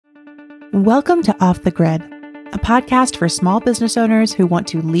Welcome to Off the Grid, a podcast for small business owners who want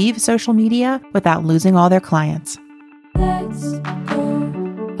to leave social media without losing all their clients. Let's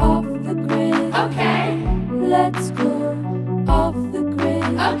go off the grid. Okay. Let's go off the grid.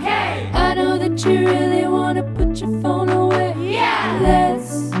 Okay. I know that you really want to put your phone away. Yeah.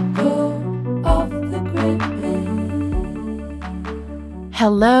 Let's go off the grid.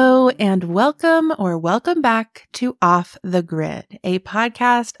 Hello and welcome back to Off the Grid, a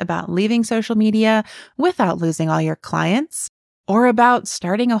podcast about leaving social media without losing all your clients, or about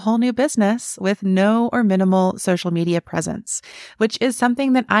starting a whole new business with no or minimal social media presence, which is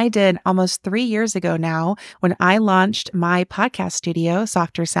something that I did almost 3 years ago now when I launched my podcast studio,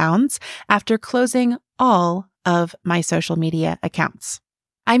 Softer Sounds, after closing all of my social media accounts.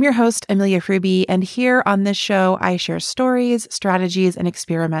 I'm your host, Amelia Fruby, and here on this show, I share stories, strategies, and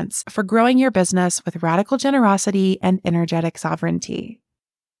experiments for growing your business with radical generosity and energetic sovereignty.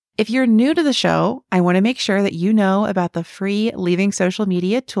 If you're new to the show, I want to make sure that you know about the free Leaving Social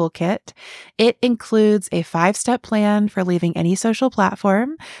Media Toolkit. It includes a 5-step plan for leaving any social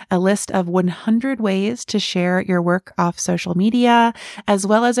platform, a list of 100 ways to share your work off social media, as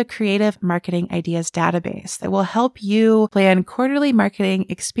well as a creative marketing ideas database that will help you plan quarterly marketing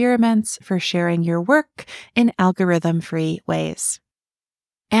experiments for sharing your work in algorithm-free ways.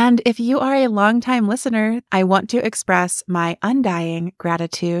 And if you are a longtime listener, I want to express my undying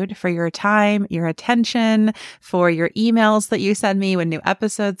gratitude for your time, your attention, for your emails that you send me when new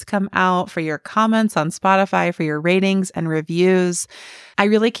episodes come out, for your comments on Spotify, for your ratings and reviews. I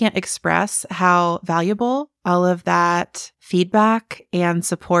really can't express how valuable all of that feedback and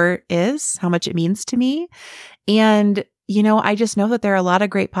support is, how much it means to me. And I just know that there are a lot of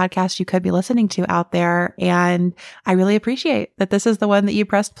great podcasts you could be listening to out there. And I really appreciate that this is the one that you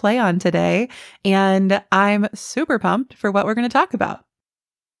pressed play on today. And I'm super pumped for what we're going to talk about.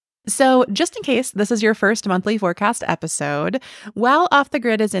 So just in case this is your first monthly forecast episode, while Off the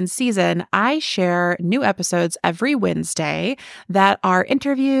Grid is in season, I share new episodes every Wednesday that are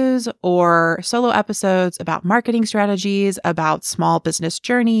interviews or solo episodes about marketing strategies, about small business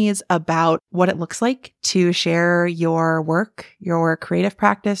journeys, about what it looks like to share your work, your creative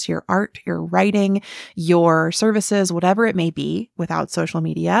practice, your art, your writing, your services, whatever it may be without social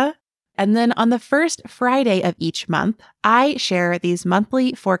media. And then on the first Friday of each month, I share these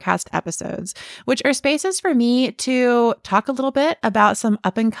monthly forecast episodes, which are spaces for me to talk a little bit about some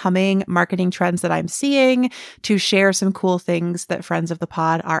up and coming marketing trends that I'm seeing, to share some cool things that friends of the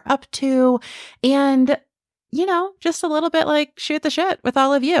pod are up to, and just a little bit like shoot the shit with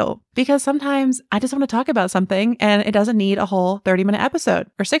all of you, because sometimes I just want to talk about something and it doesn't need a whole 30-minute episode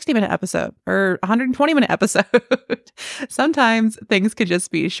or 60-minute episode or 120-minute episode. Sometimes things could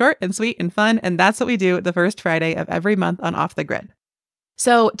just be short and sweet and fun. And that's what we do the first Friday of every month on Off the Grid.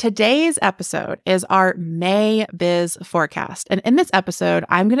 So today's episode is our May Biz Forecast. And in this episode,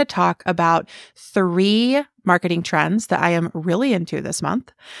 I'm going to talk about 3 marketing trends that I am really into this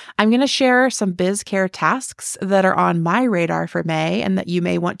month. I'm going to share some biz-care tasks that are on my radar for May and that you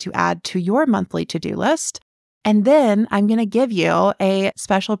may want to add to your monthly to-do list. And then I'm going to give you a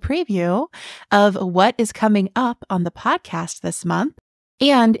special preview of what is coming up on the podcast this month.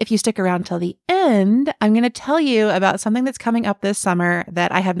 And if you stick around till the end, I'm going to tell you about something that's coming up this summer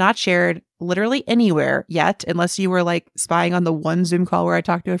that I have not shared literally anywhere yet, unless you were like spying on the one Zoom call where I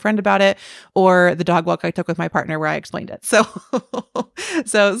talked to a friend about it, or the dog walk I took with my partner where I explained it.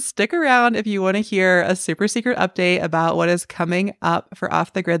 So stick around if you want to hear a super secret update about what is coming up for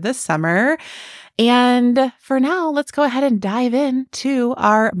Off the Grid this summer. And for now, let's go ahead and dive into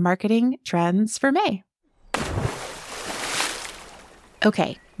our marketing trends for May.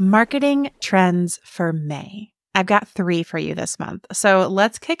 Okay, marketing trends for May. I've got 3 for you this month. So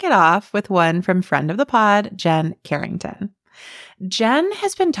let's kick it off with one from friend of the pod, Jen Carrington. Jen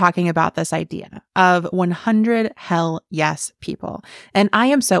has been talking about this idea of 100 hell yes people, and I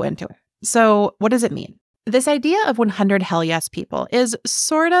am so into it. So what does it mean? This idea of 100 hell yes people is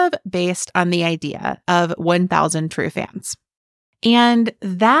sort of based on the idea of 1,000 true fans. And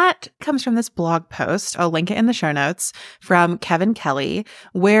that comes from this blog post, I'll link it in the show notes, from Kevin Kelly,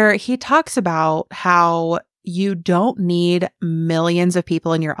 where he talks about how you don't need millions of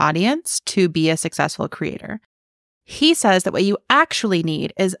people in your audience to be a successful creator. He says that what you actually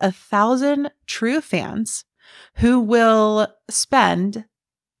need is 1,000 true fans who will spend,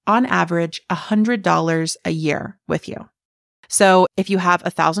 on average, $100 a year with you. So if you have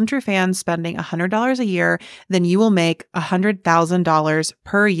 1,000 true fans spending $100 a year, then you will make $100,000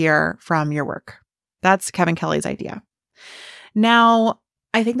 per year from your work. That's Kevin Kelly's idea. Now,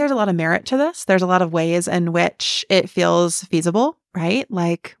 I think there's a lot of merit to this. There's a lot of ways in which it feels feasible, right?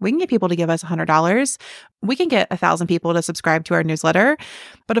 Like we can get people to give us $100. We can get 1,000 people to subscribe to our newsletter.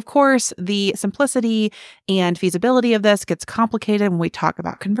 But of course, the simplicity and feasibility of this gets complicated when we talk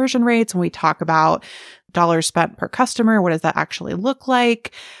about conversion rates, when we talk about dollars spent per customer. What does that actually look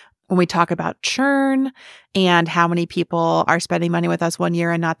like? When we talk about churn and how many people are spending money with us one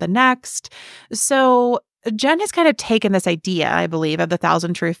year and not the next. So Jen has kind of taken this idea, I believe, of the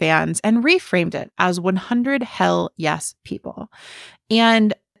 1,000 true fans and reframed it as 100 hell yes people.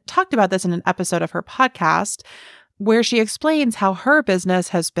 And talked about this in an episode of her podcast where she explains how her business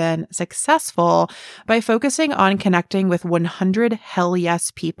has been successful by focusing on connecting with 100 hell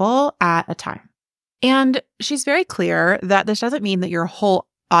yes people at a time. And she's very clear that this doesn't mean that your whole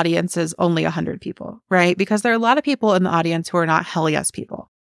audience is only 100 people, right? Because there are a lot of people in the audience who are not hell yes people.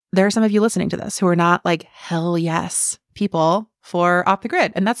 There are some of you listening to this who are not like hell yes people for Off the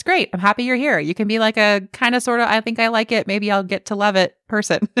Grid. And that's great. I'm happy you're here. You can be like a kind of sort of, I think I like it. Maybe I'll get to love it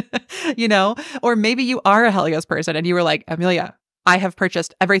person, or maybe you are a hell yes person and you were like, Amelia, I have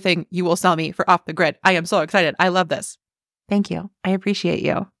purchased everything you will sell me for Off the Grid. I am so excited. I love this. Thank you. I appreciate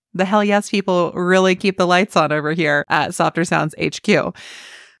you. The hell yes people really keep the lights on over here at Softer Sounds HQ.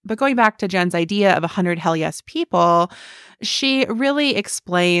 But going back to Jen's idea of 100 hell yes people, she really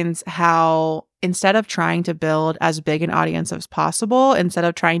explains how instead of trying to build as big an audience as possible, instead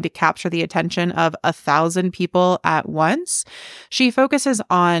of trying to capture the attention of 1,000 people at once, she focuses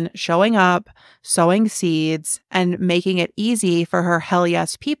on showing up, sowing seeds, and making it easy for her hell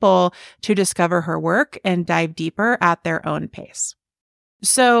yes people to discover her work and dive deeper at their own pace.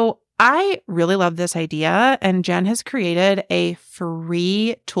 So I really love this idea, and Jen has created a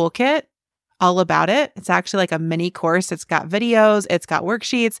free toolkit all about it. It's actually like a mini course. It's got videos, it's got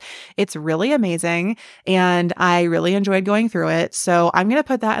worksheets. It's really amazing, and I really enjoyed going through it. So I'm going to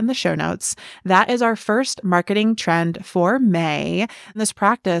put that in the show notes. That is our first marketing trend for May. This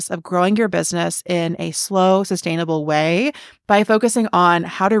practice of growing your business in a slow, sustainable way by focusing on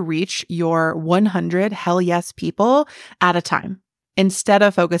how to reach your 100 hell yes people at a time, instead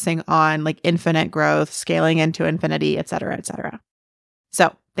of focusing on like infinite growth, scaling into infinity, et cetera, et cetera.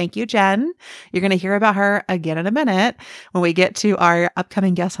 So thank you, Jen. You're going to hear about her again in a minute when we get to our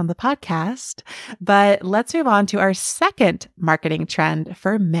upcoming guests on the podcast. But let's move on to our second marketing trend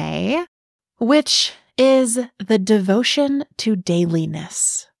for May, which is the devotion to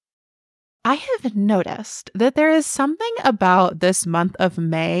dailiness. I have noticed that there is something about this month of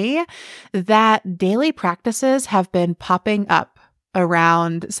May that daily practices have been popping up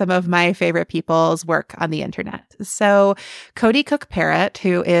around some of my favorite people's work on the internet. So Cody Cook Parrott,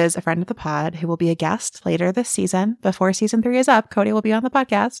 who is a friend of the pod, who will be a guest later this season, before season 3 is up, Cody will be on the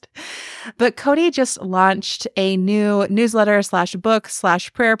podcast. But Cody just launched a new newsletter / book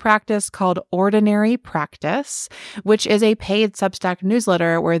 / prayer practice called Ordinary Practice, which is a paid Substack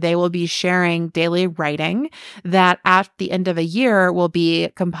newsletter where they will be sharing daily writing that at the end of a year will be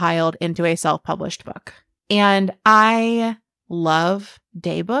compiled into a self-published book. And I love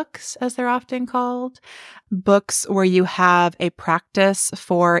day books, as they're often called, books where you have a practice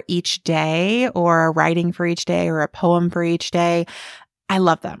for each day or a writing for each day or a poem for each day. I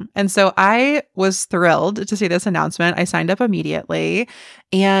love them. And so I was thrilled to see this announcement. I signed up immediately,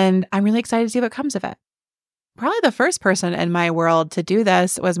 and I'm really excited to see what comes of it. Probably the first person in my world to do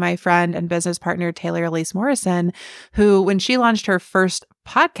this was my friend and business partner, Taylor Elise Morrison, who, when she launched her first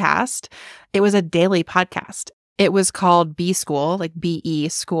podcast, it was a daily podcast. It was called B School, like BE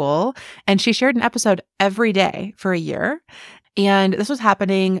School. And she shared an episode every day for a year. And this was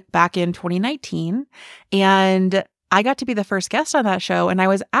happening back in 2019. And I got to be the first guest on that show. And it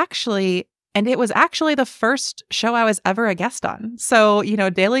was actually the first show I was ever a guest on. So,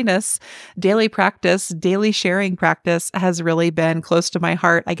 dailiness, daily practice, daily sharing practice has really been close to my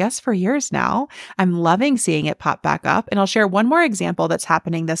heart, I guess, for years now. I'm loving seeing it pop back up. And I'll share one more example that's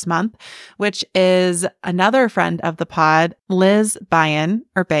happening this month, which is another friend of the pod, Liz Bayan.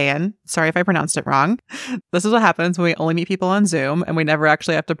 Sorry if I pronounced it wrong. This is what happens when we only meet people on Zoom and we never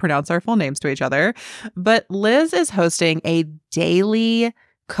actually have to pronounce our full names to each other. But Liz is hosting a daily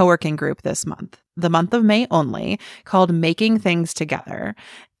co-working group this month, the month of May only, called Making Things Together.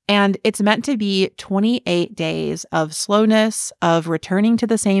 And it's meant to be 28 days of slowness, of returning to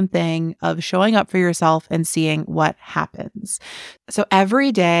the same thing, of showing up for yourself and seeing what happens. So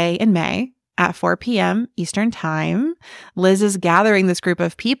every day in May at 4 p.m. Eastern Time, Liz is gathering this group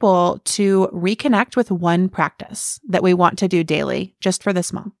of people to reconnect with one practice that we want to do daily just for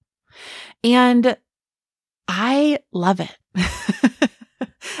this month. And I love it.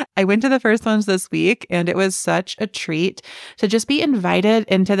 I went to the first ones this week, and it was such a treat to just be invited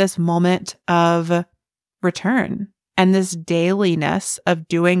into this moment of return and this dailiness of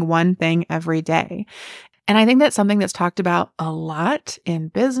doing one thing every day. And I think that's something that's talked about a lot in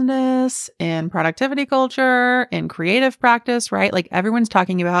business, in productivity culture, in creative practice, right? Like everyone's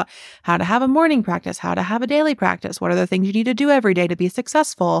talking about how to have a morning practice, how to have a daily practice. What are the things you need to do every day to be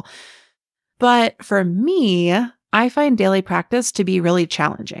successful? But for me, I find daily practice to be really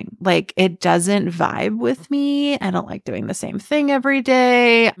challenging. Like it doesn't vibe with me. I don't like doing the same thing every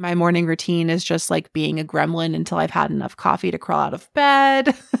day. My morning routine is just like being a gremlin until I've had enough coffee to crawl out of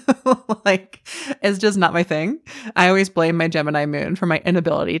bed. Like it's just not my thing. I always blame my Gemini moon for my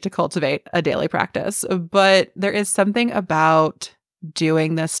inability to cultivate a daily practice. But there is something about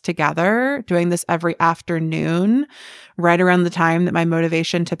doing this together, doing this every afternoon, right around the time that my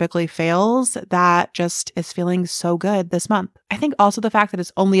motivation typically fails, that just is feeling so good this month. I think also the fact that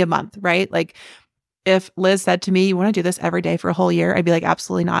it's only a month, right? Like if Liz said to me, you want to do this every day for a whole year? I'd be like,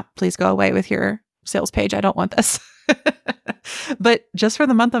 absolutely not. Please go away with your sales page. I don't want this. But just for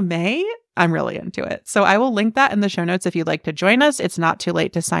the month of May, I'm really into it. So I will link that in the show notes if you'd like to join us. It's not too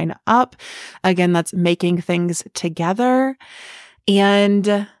late to sign up. Again, that's making things together.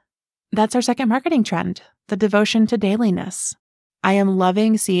 And that's our second marketing trend, the devotion to dailiness. I am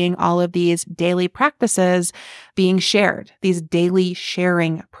loving seeing all of these daily practices being shared, these daily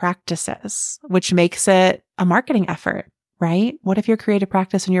sharing practices, which makes it a marketing effort, right? What if your creative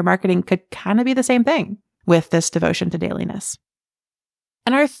practice and your marketing could kind of be the same thing with this devotion to dailiness?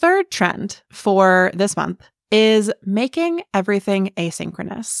 And our third trend for this month is making everything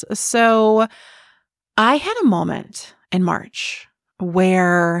asynchronous. So I had a moment in March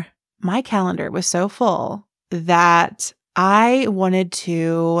where my calendar was so full that I wanted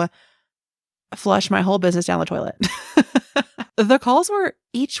to flush my whole business down the toilet. The calls were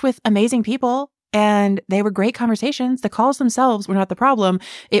each with amazing people and they were great conversations. The calls themselves were not the problem.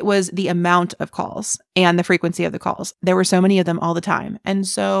 It was the amount of calls and the frequency of the calls. There were so many of them all the time. And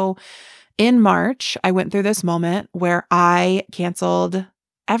so in March, I went through this moment where I canceled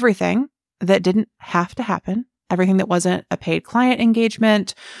everything that didn't have to happen. Everything that wasn't a paid client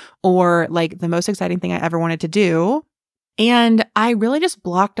engagement or like the most exciting thing I ever wanted to do. And I really just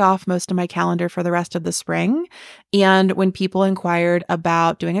blocked off most of my calendar for the rest of the spring. And when people inquired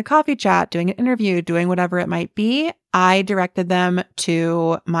about doing a coffee chat, doing an interview, doing whatever it might be, I directed them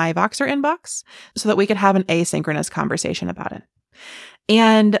to my Voxer inbox so that we could have an asynchronous conversation about it.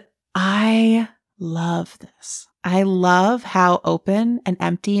 And I love this. I love how open and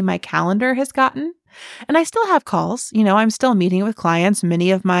empty my calendar has gotten. And I still have calls. I'm still meeting with clients.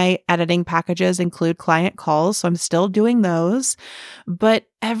 Many of my editing packages include client calls, so I'm still doing those. But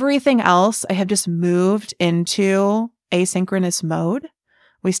everything else, I have just moved into asynchronous mode.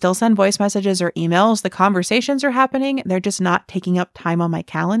 We still send voice messages or emails. The conversations are happening. They're just not taking up time on my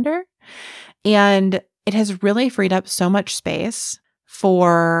calendar. And it has really freed up so much space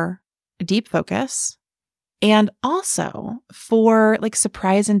for deep focus. And also for like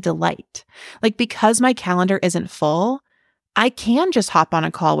surprise and delight. Like because my calendar isn't full, I can just hop on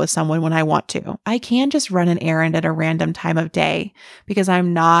a call with someone when I want to. I can just run an errand at a random time of day because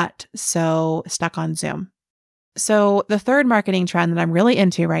I'm not so stuck on Zoom. So the third marketing trend that I'm really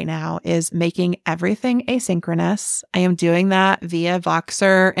into right now is making everything asynchronous. I am doing that via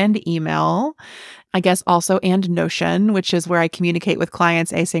Voxer and email. I guess also and Notion, which is where I communicate with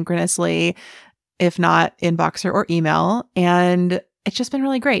clients asynchronously, if not in Voxer or email. And it's just been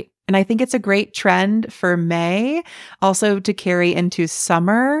really great. And I think it's a great trend for May, also to carry into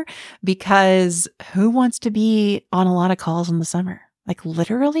summer, because who wants to be on a lot of calls in the summer? Like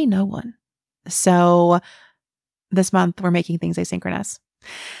literally no one. So this month we're making things asynchronous.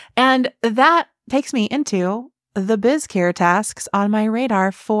 And that takes me into the biz-care tasks on my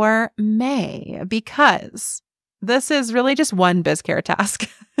radar for May, because this is really just one biz-care task.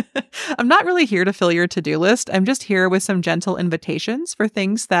 I'm not really here to fill your to-do list. I'm just here with some gentle invitations for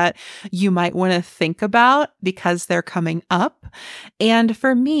things that you might want to think about because they're coming up. And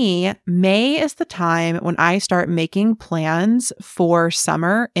for me, May is the time when I start making plans for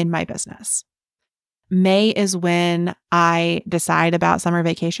summer in my business. May is when I decide about summer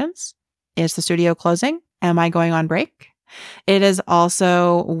vacations. Is the studio closing? Am I going on break? It is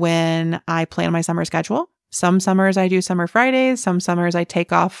also when I plan my summer schedule. Some summers I do summer Fridays. Some summers I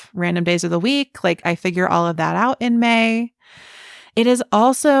take off random days of the week. Like I figure all of that out in May. It is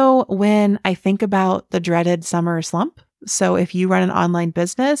also when I think about the dreaded summer slump. So if you run an online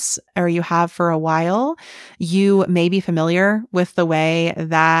business or you have for a while, you may be familiar with the way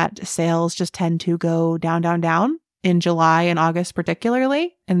that sales just tend to go down, down, down in July and August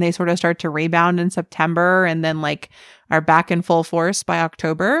particularly, and they sort of start to rebound in September and then like are back in full force by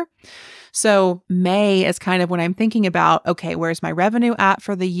October. So May is kind of when I'm thinking about, okay, where's my revenue at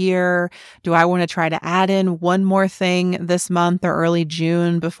for the year? Do I want to try to add in one more thing this month or early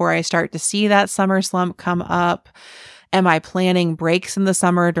June before I start to see that summer slump come up? Am I planning breaks in the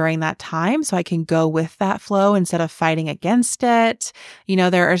summer during that time so I can go with that flow instead of fighting against it? You know,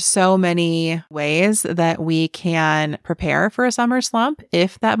 there are so many ways that we can prepare for a summer slump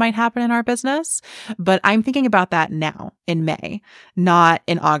if that might happen in our business. But I'm thinking about that now in May, not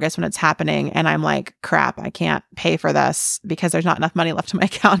in August when it's happening. And I'm like, crap, I can't pay for this because there's not enough money left in my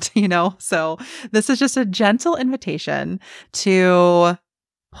account, you know? So this is just a gentle invitation to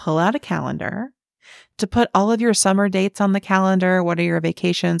pull out a calendar, to put all of your summer dates on the calendar. What are your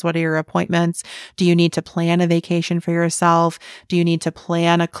vacations? What are your appointments? Do you need to plan a vacation for yourself? Do you need to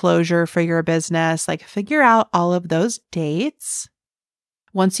plan a closure for your business? Like figure out all of those dates.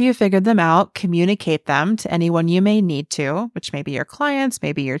 Once you've figured them out, communicate them to anyone you may need to, which may be your clients,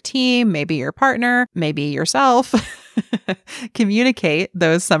 maybe your team, maybe your partner, maybe yourself. Communicate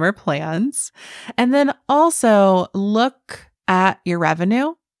those summer plans. And then also look at your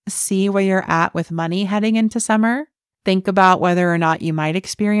revenue. See where you're at with money heading into summer. Think about whether or not you might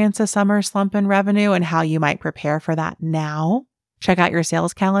experience a summer slump in revenue and how you might prepare for that now. Check out your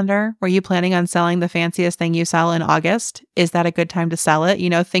sales calendar. Were you planning on selling the fanciest thing you sell in August? Is that a good time to sell it?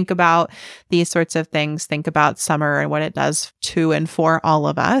 You know, think about these sorts of things. Think about summer and what it does to and for all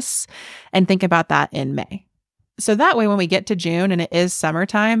of us. And think about that in May. So that way, when we get to June and it is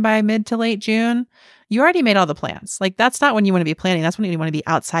summertime by mid to late June, you already made all the plans. Like that's not when you want to be planning. That's when you want to be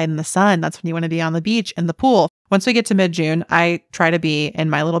outside in the sun. That's when you want to be on the beach, in the pool. Once we get to mid-June, I try to be in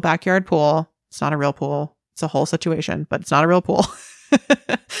my little backyard pool. It's not a real pool. It's a whole situation, but it's not a real pool.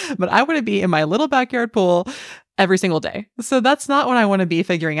 But I want to be in my little backyard pool every single day. So that's not when I want to be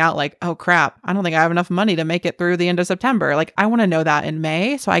figuring out like, oh crap, I don't think I have enough money to make it through the end of September. Like I want to know that in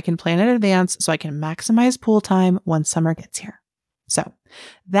May so I can plan in advance so I can maximize pool time once summer gets here. So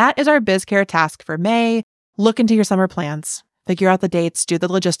that is our biz-care task for May. Look into your summer plans, figure out the dates, do the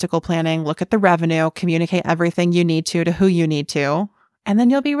logistical planning, look at the revenue, communicate everything you need to who you need to, and then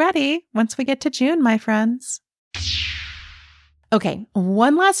you'll be ready once we get to June, my friends. Okay,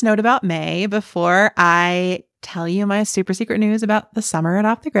 one last note about May before I tell you my super secret news about the summer at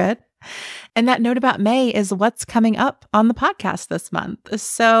Off the Grid. And that note about May is what's coming up on the podcast this month.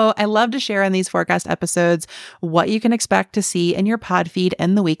 So I love to share in these forecast episodes what you can expect to see in your pod feed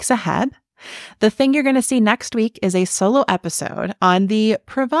in the weeks ahead. The thing you're going to see next week is a solo episode on the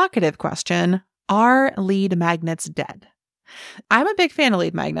provocative question, are lead magnets dead? I'm a big fan of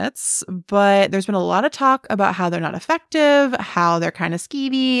lead magnets, but there's been a lot of talk about how they're not effective, how they're kind of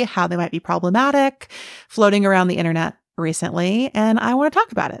skeevy, how they might be problematic, floating around the internet recently, and I want to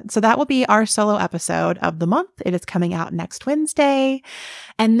talk about it. So that will be our solo episode of the month. It is coming out next Wednesday.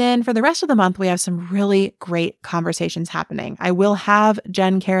 And then for the rest of the month, we have some really great conversations happening. I will have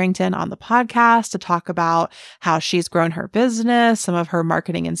Jen Carrington on the podcast to talk about how she's grown her business, some of her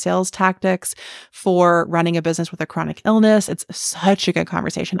marketing and sales tactics for running a business with a chronic illness. It's such a good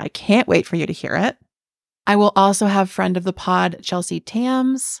conversation. I can't wait for you to hear it. I will also have friend of the pod, Chelsea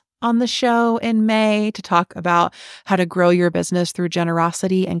Tams, on the show in May to talk about how to grow your business through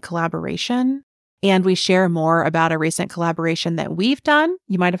generosity and collaboration. And we share more about a recent collaboration that we've done.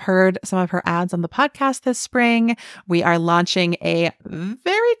 You might have heard some of her ads on the podcast this spring. We are launching a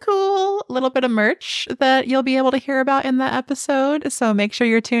very cool little bit of merch that you'll be able to hear about in the episode. So make sure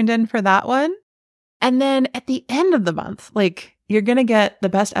you're tuned in for that one. And then at the end of the month, you're going to get the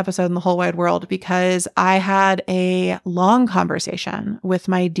best episode in the whole wide world because I had a long conversation with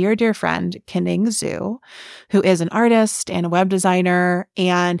my dear, dear friend, Kening Zhu, who is an artist and a web designer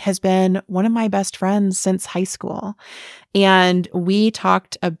and has been one of my best friends since high school. And we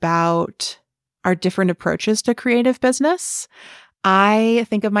talked about our different approaches to creative business. I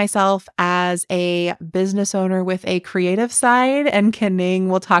think of myself as a business owner with a creative side, and Kening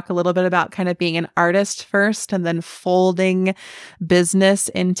will talk a little bit about kind of being an artist first and then folding business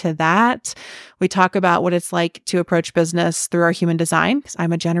into that. We talk about what it's like to approach business through our human design, because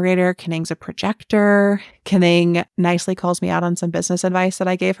I'm a generator, Kening's a projector. Kening nicely calls me out on some business advice that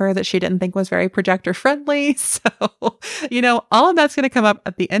I gave her that she didn't think was very projector friendly. So, all of that's going to come up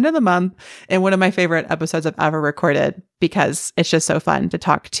at the end of the month in one of my favorite episodes I've ever recorded, because it's just so fun to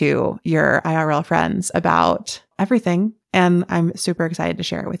talk to your IRL friends about everything. And I'm super excited to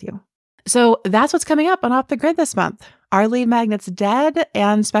share it with you. So that's what's coming up on Off the Grid this month. Our lead magnets dead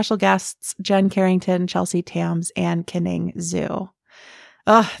and special guests, Jen Carrington, Chelsea Tams, and Kening Zhu.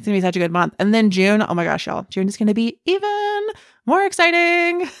 Oh, it's going to be such a good month. And then June, oh my gosh, y'all, June is going to be even more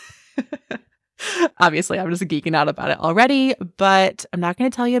exciting. Obviously, I'm just geeking out about it already, but I'm not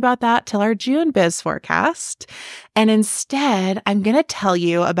going to tell you about that till our June biz forecast. And instead, I'm going to tell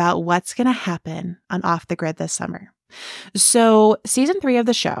you about what's going to happen on Off the Grid this summer. So season 3 of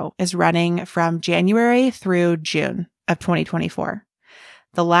the show is running from January through June of 2024.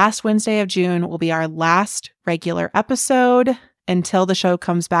 The last Wednesday of June will be our last regular episode until the show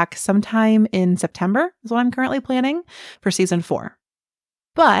comes back sometime in September, is what I'm currently planning for season 4.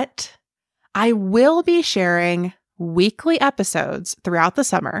 But I will be sharing weekly episodes throughout the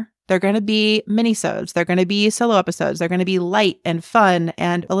summer. They're going to be mini-sodes. They're going to be solo episodes. They're going to be light and fun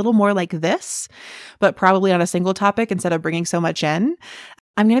and a little more like this, but probably on a single topic instead of bringing so much in.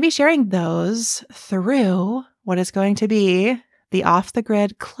 I'm going to be sharing those through what is going to be the Off the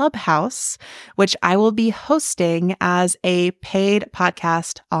Grid Clubhouse, which I will be hosting as a paid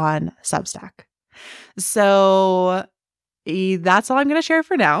podcast on Substack. So that's all I'm going to share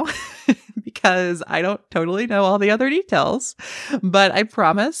for now because I don't totally know all the other details. But I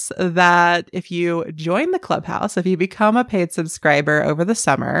promise that if you join the Clubhouse, if you become a paid subscriber over the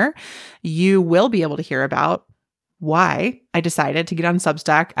summer, you will be able to hear about why I decided to get on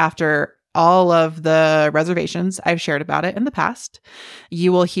Substack after all of the reservations I've shared about it in the past.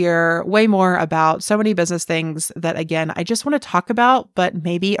 You will hear way more about so many business things that, again, I just want to talk about, but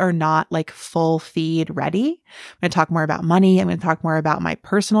maybe are not like full feed ready. I'm going to talk more about money. I'm going to talk more about my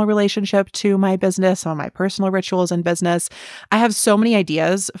personal relationship to my business, some of my personal rituals in business. I have so many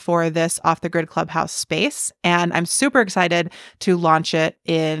ideas for this Off the Grid Clubhouse space, and I'm super excited to launch it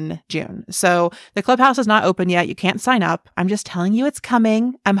in June. So the Clubhouse is not open yet. You can't sign up. I'm just telling you it's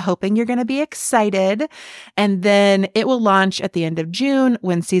coming. I'm hoping you're going to be excited. And then it will launch at the end of June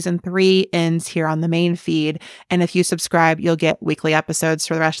when season 3 ends here on the main feed. And if you subscribe, you'll get weekly episodes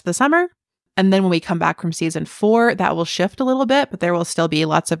for the rest of the summer. And then when we come back from season 4, that will shift a little bit, but there will still be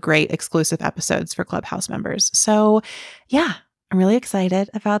lots of great exclusive episodes for Clubhouse members. So yeah, I'm really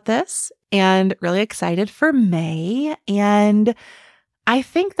excited about this and really excited for May. And I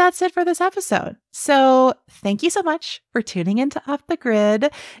think that's it for this episode. So thank you so much for tuning into Off the Grid.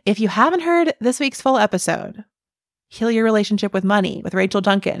 If you haven't heard this week's full episode, Heal Your Relationship with Money with Rachel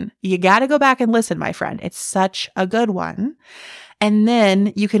Duncan, you got to go back and listen, my friend. It's such a good one. And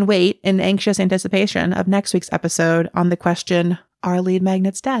then you can wait in anxious anticipation of next week's episode on the question, are lead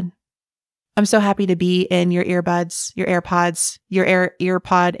magnets dead? I'm so happy to be in your earbuds, your AirPods, your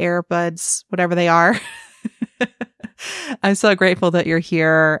earpod, AirBuds, whatever they are. I'm so grateful that you're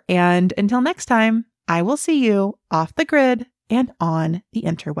here. And until next time, I will see you off the grid and on the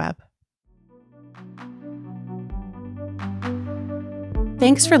interweb.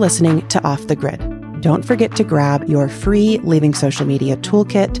 Thanks for listening to Off the Grid. Don't forget to grab your free Leaving Social Media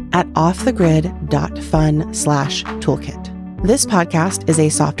toolkit at offthegrid.fun/toolkit. This podcast is a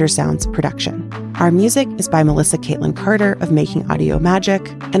Softer Sounds production. Our music is by Melissa Caitlin Carter of Making Audio Magic,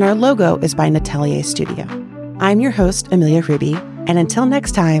 and our logo is by Natelier Studio. I'm your host, Amelia Ruby, and until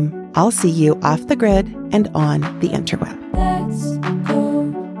next time, I'll see you off the grid and on the interweb. Let's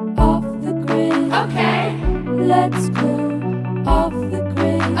go off the grid. Okay. Let's go off the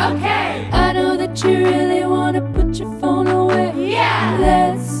grid. Okay. I know that you really want to